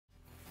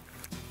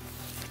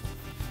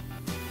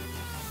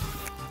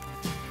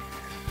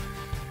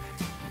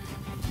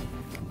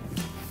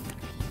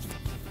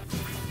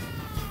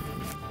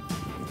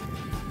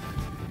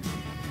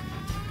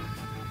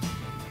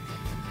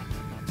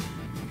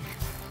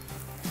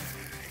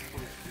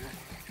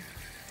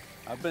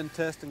I've been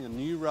testing a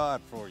new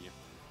rod for you.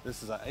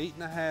 This is an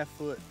 8.5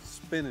 foot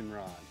spinning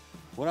rod.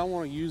 What I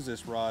want to use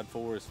this rod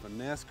for is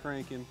finesse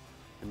cranking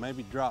and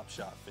maybe drop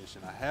shot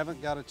fishing. I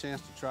haven't got a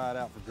chance to try it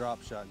out for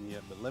drop shotting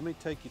yet, but let me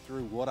take you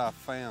through what I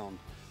found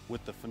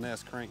with the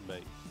finesse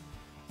crankbait.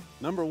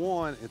 Number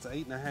one, it's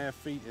 8.5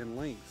 feet in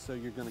length, so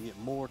you're going to get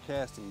more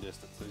casting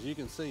distance. As you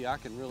can see, I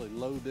can really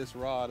load this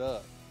rod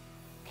up,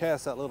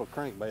 cast that little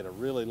crankbait a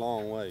really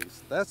long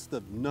ways. That's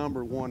the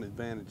number one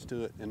advantage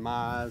to it in my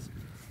eyes.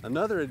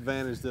 Another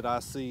advantage that I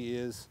see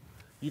is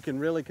you can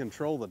really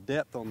control the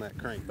depth on that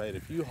crankbait.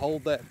 If you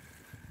hold that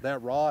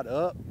rod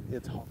up,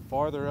 it's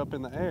farther up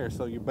in the air,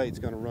 so your bait's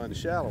going to run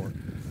shallower.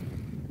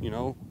 You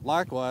know,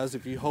 likewise,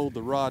 if you hold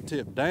the rod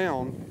tip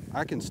down,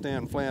 I can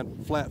stand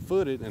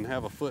flat-footed and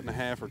have 1.5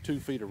 foot or 2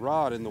 feet of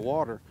rod in the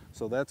water,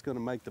 so that's going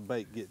to make the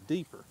bait get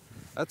deeper.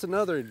 That's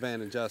another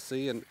advantage I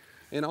see,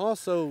 and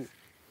also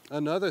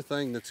another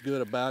thing that's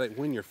good about it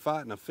when you're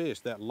fighting a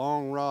fish, that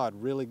long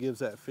rod really gives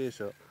that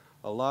fish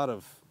a lot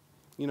of,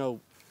 you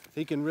know,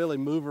 he can really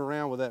move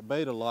around with that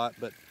bait a lot,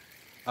 but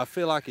I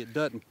feel like it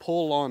doesn't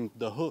pull on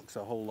the hooks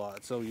a whole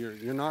lot, so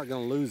you're not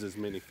going to lose as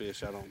many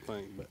fish, I don't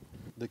think. But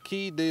the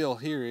key deal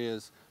here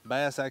is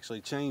Bass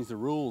actually changed the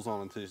rules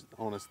on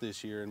us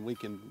this year, and we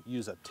can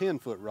use a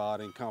 10-foot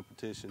rod in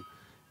competition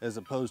as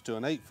opposed to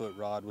an 8-foot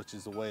rod, which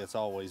is the way it's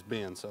always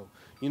been. So,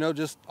 you know,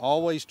 just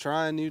always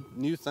trying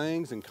new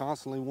things and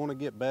constantly want to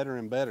get better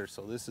and better.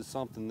 So this is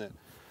something that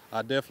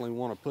I definitely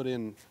want to put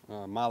in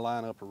my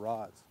lineup of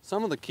rods.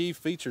 Some of the key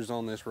features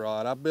on this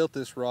rod, I built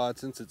this rod,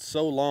 since it's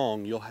so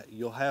long,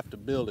 you'll have to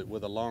build it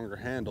with a longer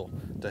handle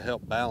to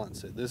help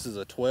balance it. This is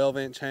a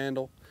 12-inch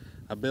handle.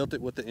 I built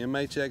it with the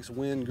MHX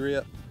wind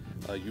grip.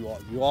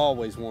 You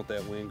always want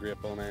that wind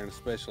grip on there, and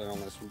especially on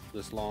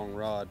this long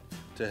rod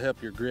to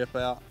help your grip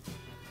out.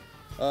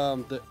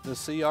 The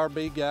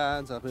CRB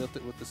guides, I built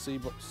it with the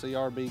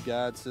CRB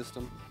guide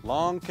system.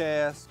 Long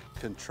cast,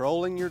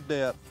 controlling your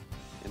depth,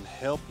 and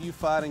help you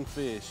fighting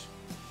fish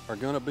are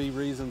going to be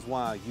reasons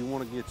why you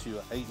want to get you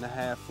an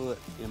 8.5 foot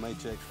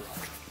MHX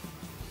rod.